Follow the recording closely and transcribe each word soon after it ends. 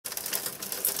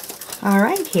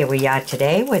Alright, here we are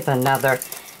today with another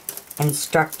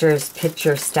Instructor's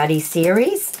Picture Study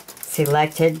Series,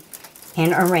 selected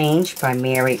and arranged by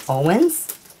Mary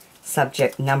Owens.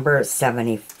 Subject number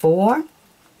 74,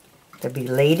 The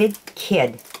Belated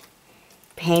Kid,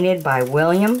 painted by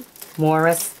William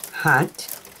Morris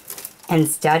Hunt and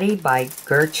studied by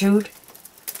Gertrude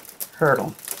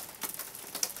Hurdle.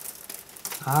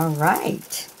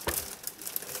 Alright.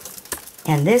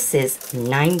 And this is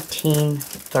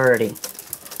 1930.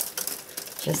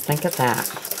 Just think of that.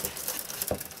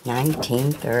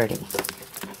 1930.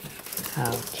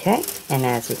 Okay, and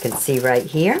as you can see right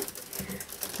here,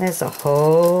 there's a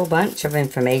whole bunch of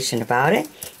information about it,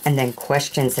 and then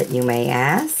questions that you may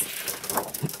ask.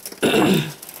 And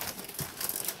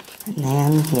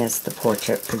then here's the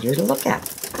portrait for you to look at.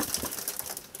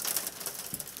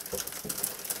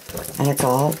 And it's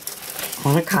all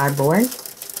on a cardboard.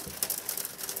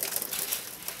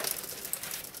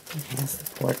 And here's the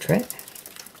portrait.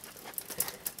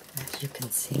 As you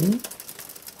can see,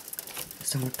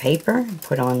 it's on paper and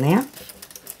put on there.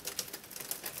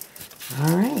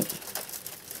 All right.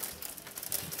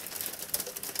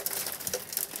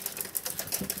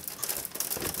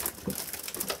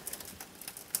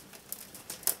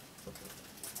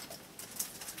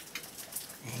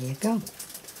 There you go.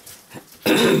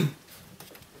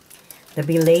 The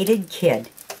Belated Kid.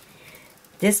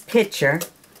 This picture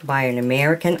by an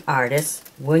American artist,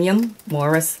 William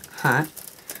Morris Hunt,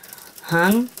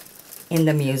 hung in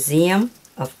the Museum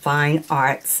of Fine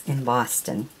Arts in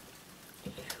Boston.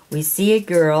 We see a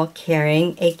girl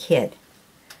carrying a kid,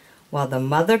 while the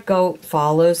mother goat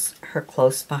follows her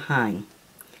close behind.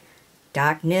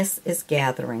 Darkness is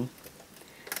gathering.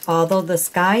 Although the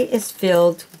sky is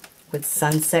filled with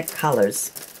sunset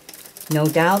colors, no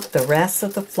doubt the rest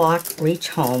of the flock reached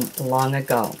home long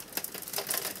ago.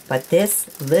 But this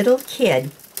little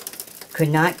kid could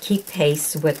not keep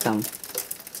pace with them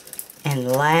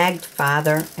and lagged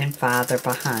farther and farther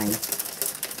behind.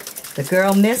 The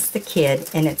girl missed the kid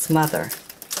and its mother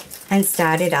and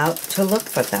started out to look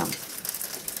for them.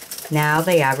 Now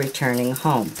they are returning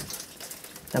home.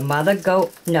 The mother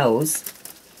goat knows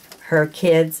her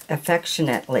kids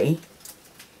affectionately,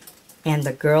 and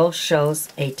the girl shows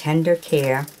a tender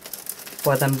care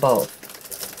for them both.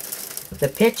 The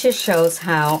picture shows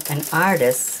how an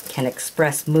artist can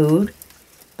express mood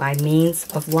by means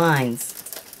of lines.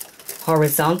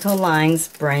 Horizontal lines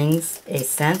brings a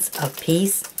sense of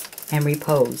peace and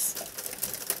repose.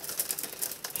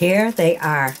 Here they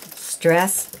are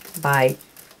stressed by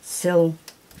silhouetting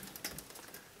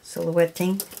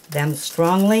them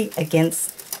strongly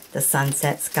against the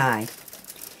sunset sky.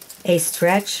 A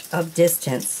stretch of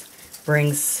distance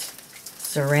brings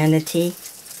serenity,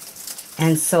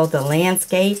 and so the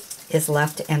landscape is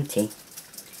left empty,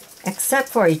 except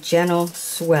for a gentle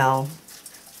swell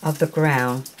of the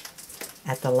ground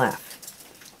at the left,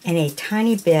 and a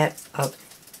tiny bit of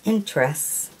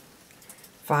interest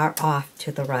far off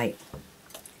to the right.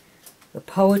 The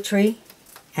poetry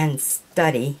and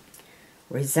study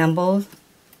resembled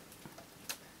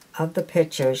of the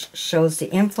pictures shows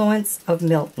the influence of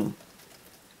Milton,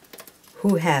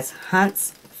 who has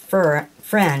Hunt's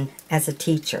friend as a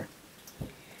teacher.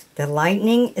 The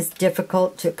lightning is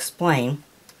difficult to explain,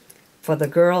 for the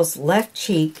girl's left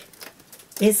cheek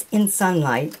is in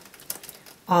sunlight,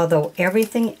 although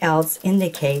everything else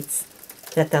indicates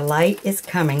that the light is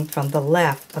coming from the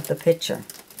left of the picture.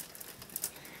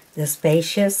 The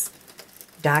spacious,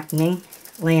 darkening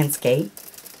landscape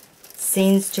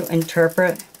seems to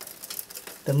interpret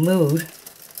the mood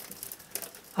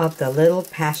of the little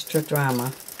pasture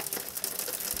drama.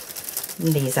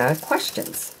 And these are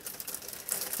questions.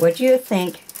 What do you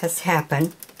think has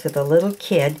happened to the little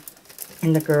kid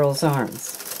in the girl's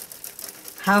arms?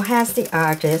 How has the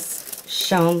artist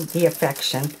shown the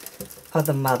affection of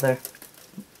the mother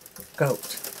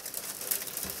goat?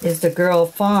 Is the girl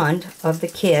fond of the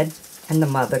kid and the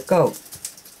mother goat?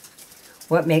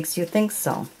 What makes you think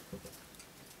so?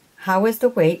 How is the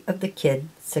weight of the kid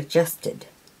suggested?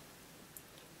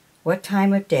 What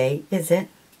time of day is it?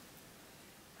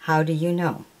 How do you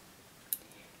know?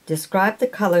 Describe the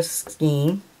color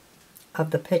scheme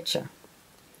of the picture.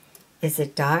 Is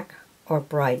it dark or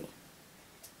bright?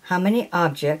 How many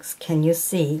objects can you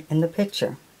see in the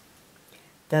picture?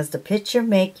 Does the picture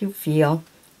make you feel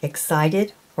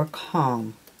excited or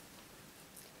calm?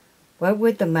 What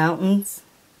would the mountains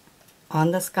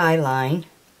on the skyline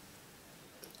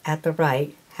at the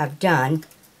right have done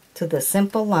to the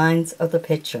simple lines of the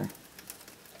picture?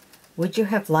 Would you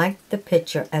have liked the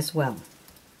picture as well?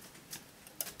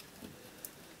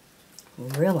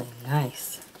 Really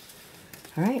nice.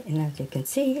 Alright, and as you can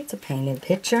see, it's a painted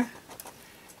picture,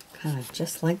 kind of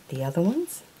just like the other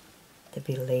ones, the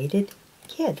Belated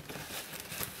Kid.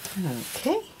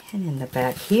 Okay, and in the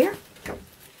back here,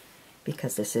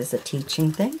 because this is a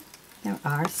teaching thing, there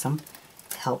are some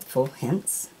helpful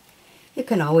hints. You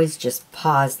can always just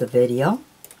pause the video,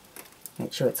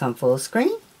 make sure it's on full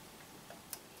screen,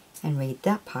 and read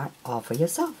that part all for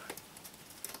yourself.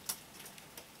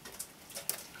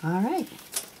 Alright.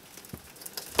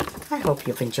 I hope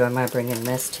you've enjoyed my bringing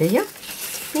this to you.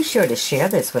 Be sure to share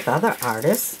this with other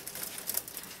artists,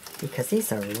 because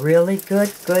these are really good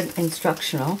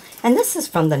instructional. And this is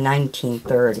from the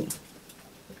 1930.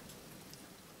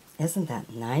 Isn't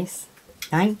that nice?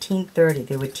 1930,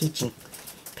 they were teaching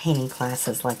painting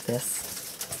classes like this.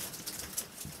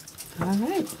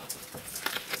 Alright.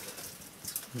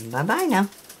 Bye-bye now.